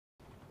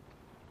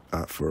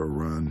out for a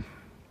run.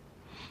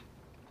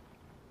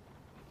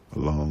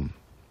 Alone.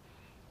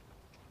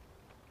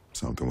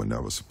 Something we're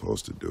never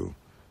supposed to do.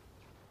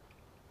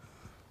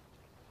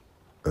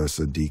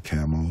 Ursa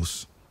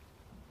decamos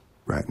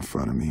right in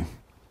front of me.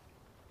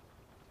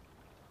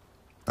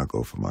 I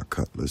go for my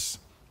cutlass.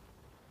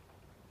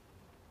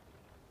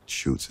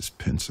 Shoots his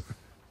pincer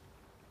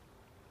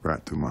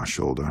right through my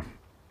shoulder.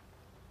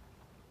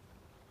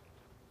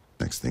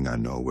 Next thing I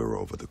know, we're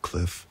over the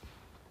cliff,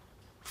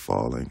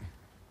 falling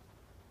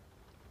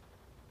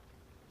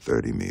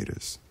 30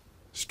 meters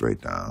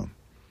straight down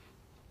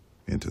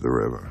into the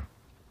river.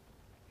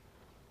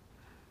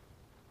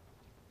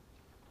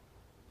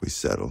 We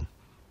settle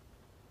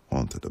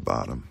onto the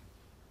bottom.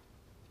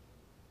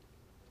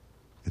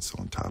 It's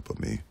on top of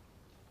me.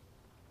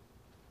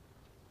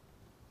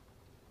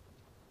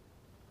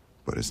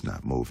 But it's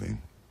not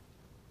moving.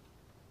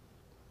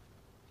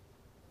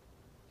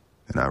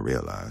 And I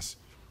realize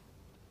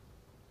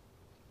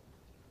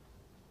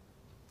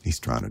he's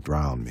trying to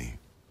drown me.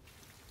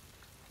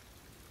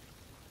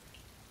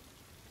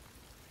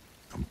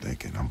 I'm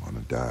thinking I'm gonna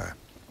die.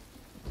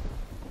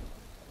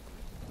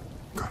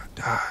 I'm gonna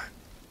die.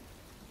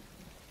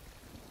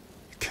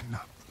 I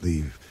cannot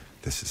believe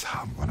this is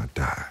how I'm gonna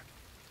die.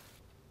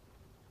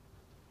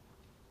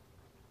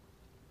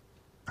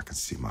 I can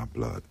see my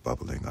blood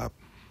bubbling up,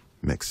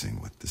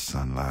 mixing with the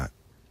sunlight,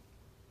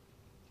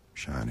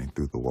 shining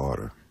through the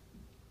water.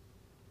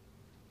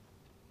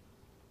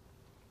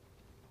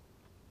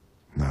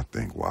 And I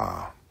think,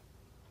 wow,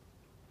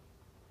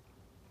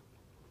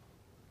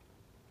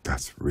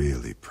 that's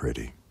really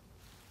pretty.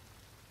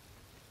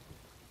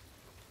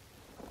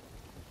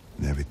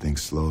 And everything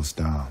slows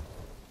down.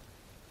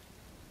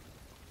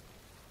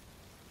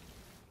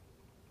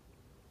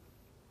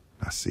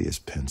 I see his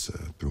pincer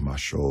through my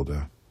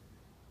shoulder.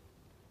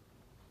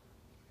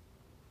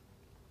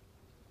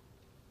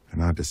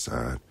 And I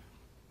decide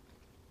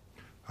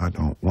I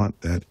don't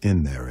want that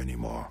in there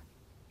anymore.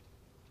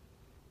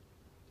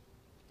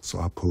 So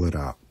I pull it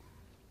out.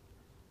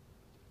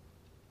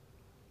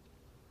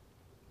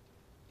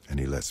 And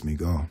he lets me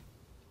go.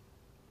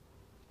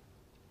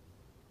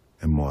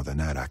 And more than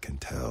that, I can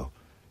tell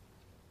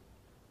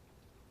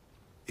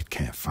it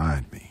can't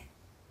find me.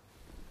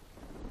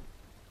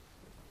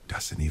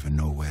 Doesn't even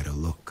know where to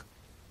look.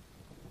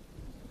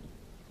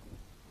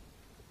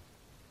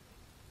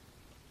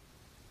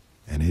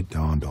 And it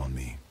dawned on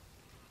me.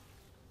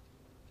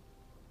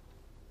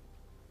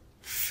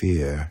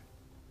 Fear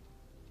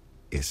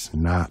is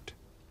not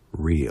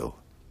real.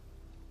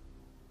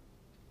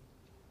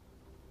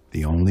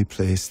 The only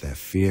place that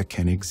fear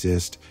can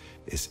exist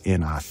is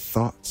in our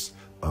thoughts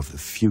of the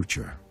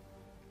future.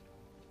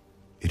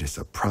 It is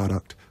a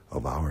product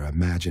of our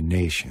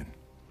imagination,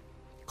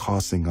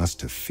 causing us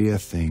to fear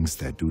things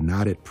that do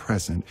not at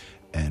present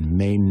and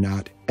may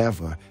not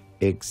ever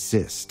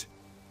exist.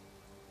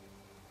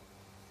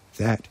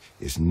 That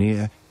is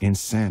near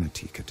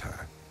insanity,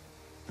 Kitai.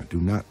 Now, do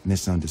not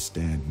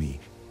misunderstand me.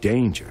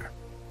 Danger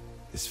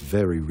is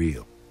very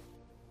real,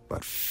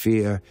 but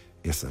fear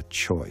is a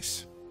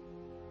choice.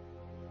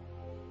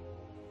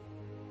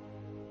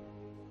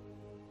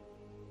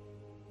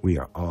 We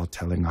are all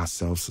telling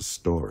ourselves a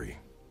story.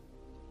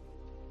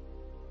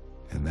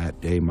 And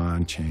that day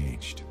mine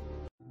changed.